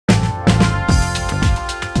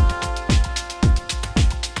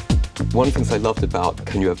One of the things I loved about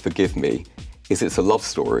Can You Ever Forgive Me is it's a love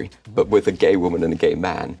story, but with a gay woman and a gay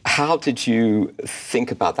man. How did you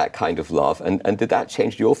think about that kind of love, and did that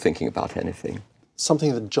change your thinking about anything?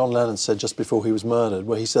 Something that John Lennon said just before he was murdered,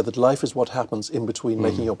 where he said that life is what happens in between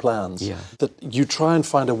making your plans. Yeah. That you try and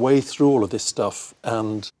find a way through all of this stuff,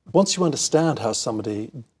 and once you understand how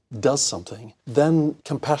somebody does something, then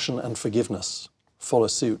compassion and forgiveness follow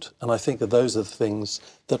suit. And I think that those are the things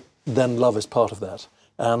that then love is part of that.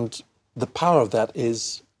 And the power of that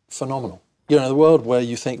is phenomenal. You know, in the world where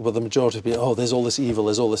you think, well, the majority of people, oh, there's all this evil,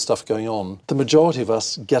 there's all this stuff going on, the majority of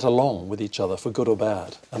us get along with each other for good or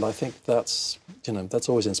bad. And I think that's, you know, that's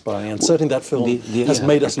always inspiring. And certainly that film has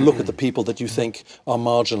made us look at the people that you think are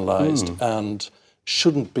marginalised and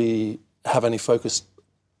shouldn't have any focus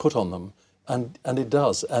put on them. And it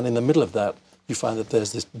does. And in the middle of that, you find that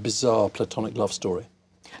there's this bizarre platonic love story.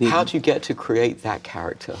 How do you get to create that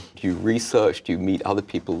character? Do you research? Do you meet other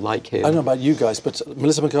people like him? I don't know about you guys, but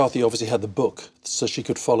Melissa McCarthy obviously had the book, so she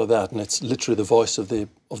could follow that, and it's literally the voice of the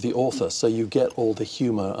author. So you get all the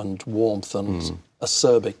humour and warmth and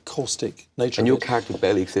acerbic, caustic nature. And your character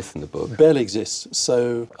barely exists in the book. Barely exists.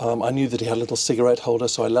 So I knew that he had a little cigarette holder,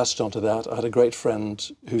 so I latched onto that. I had a great friend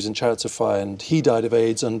who's in Chariots of Fire, and he died of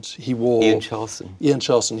AIDS, and he wore... Ian Charlson. Ian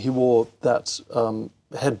Charlson. He wore that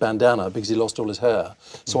head bandana because he lost all his hair.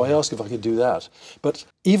 So I asked if I could do that. But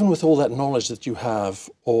even with all that knowledge that you have,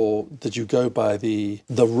 or that you go by the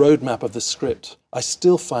roadmap of the script, I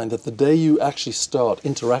still find that the day you actually start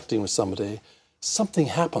interacting with somebody, something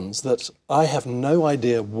happens that I have no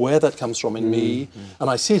idea where that comes from in me. And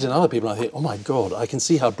I see it in other people, and I think, oh my God, I can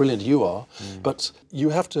see how brilliant you are. But you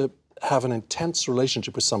have to have an intense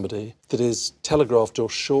relationship with somebody that is telegraphed or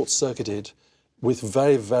short-circuited with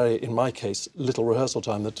very, very, in my case, little rehearsal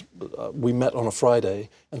time, that we met on a Friday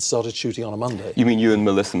and started shooting on a Monday. You mean you and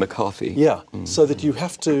Melissa McCarthy? Yeah, so that you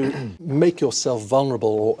have to make yourself vulnerable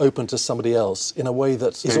or open to somebody else in a way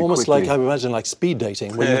that is almost like, I imagine, like speed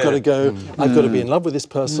dating, where you've got to go, I've got to be in love with this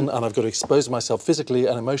person and I've got to expose myself physically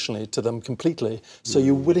and emotionally to them completely. So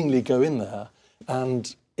you willingly go in there,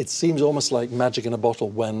 and it seems almost like magic in a bottle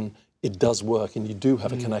when it does work and you do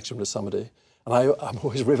have a connection with somebody. And I'm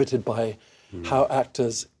always riveted by how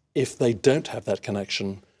actors, if they don't have that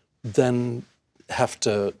connection, then have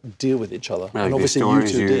to deal with each other. Like and obviously you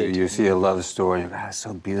two did. You see a love story, and it's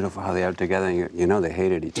so beautiful how they are together, and you know they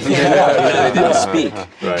hated each other. They didn't speak.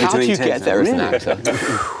 How do you get there as an actor?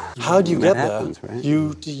 How do you get happens, there?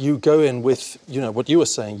 Right? You go in with, you know, what you were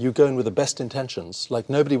saying, you go in with the best intentions. Like,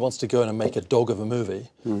 nobody wants to go in and make a dog of a movie.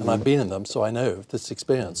 And I've been in them, so I know this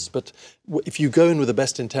experience. But if you go in with the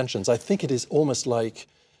best intentions, I think it is almost like,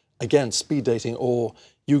 again, speed dating, or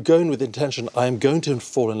you go in with intention, I am going to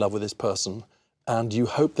fall in love with this person, and you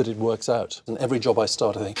hope that it works out. And every job I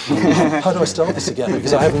start, I think, how do I start this again?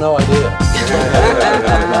 Because I have no idea.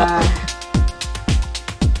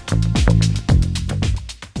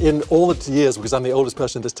 In all the years, because I'm the oldest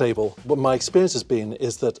person at this table, what my experience has been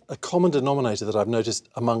is that a common denominator that I've noticed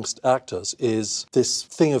amongst actors is this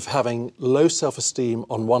thing of having low self-esteem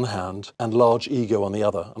on one hand and large ego on the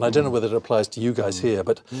other. And I don't know whether it applies to you guys here,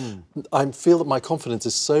 but I feel that my confidence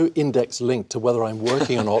is so index linked to whether I'm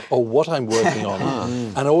working or not, or what I'm working on.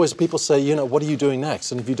 And always people say, you know, what are you doing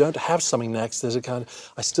next? And if you don't have something next, there's a kind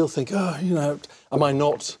of, I still think, oh, you know, am I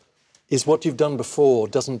not, is what you've done before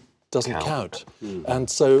doesn't count. And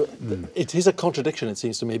so it is a contradiction, it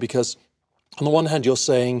seems to me, because on the one hand you're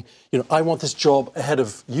saying, you know, I want this job ahead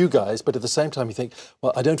of you guys, but at the same time you think,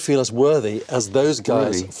 well, I don't feel as worthy as those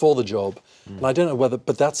guys for the job. And I don't know whether,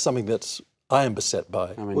 but that's something that I am beset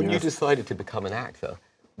by. I mean, When you decided to become an actor,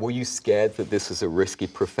 were you scared that this is a risky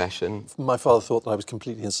profession? My father thought that I was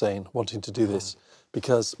completely insane wanting to do this,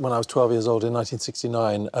 because when I was 12 years old in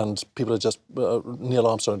 1969 and people had just, Neil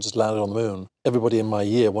Armstrong had just landed on the moon, everybody in my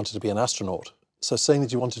year wanted to be an astronaut. So saying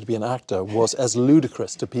that you wanted to be an actor was as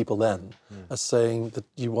ludicrous to people then as saying that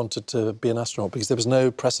you wanted to be an astronaut, because there was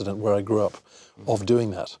no precedent where I grew up of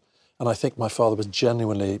doing that. And I think my father was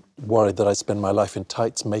genuinely worried that I'd spend my life in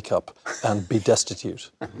tights, makeup, and be destitute.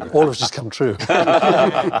 All of it just come true.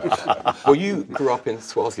 Well, you grew up in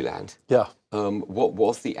Swaziland. Yeah. What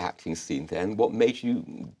was the acting scene then? What made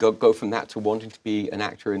you go from that to wanting to be an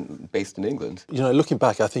actor based in England? You know, looking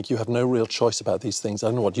back, I think you have no real choice about these things. I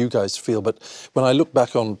don't know what you guys feel, but when I look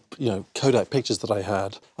back on, you know, Kodak pictures that I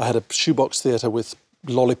had a shoebox theatre with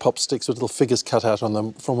lollipop sticks with little figures cut out on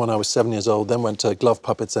them from when I was 7 years old, then went to glove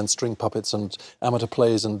puppets and string puppets and amateur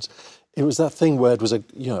plays, and it was that thing where it was a,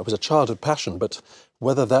 you know, it was a childhood passion, but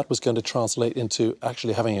whether that was going to translate into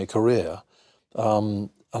actually having a career,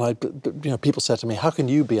 people said to me, how can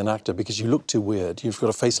you be an actor? Because you look too weird. You've got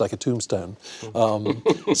a face like a tombstone.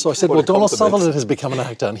 So I said, well, Donald Sutherland has become an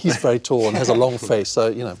actor, and he's very tall and has a long face,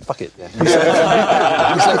 so, fuck it.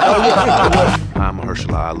 I'm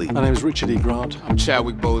Mahershala Ali. My name is Richard E. Grant. I'm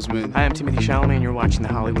Chadwick Boseman. Hi, I'm Timothy Chalamet, and you're watching The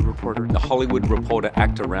Hollywood Reporter. The Hollywood Reporter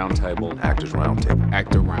Actor Roundtable. Actors Roundtable.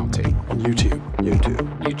 Actor Roundtable. On YouTube. YouTube.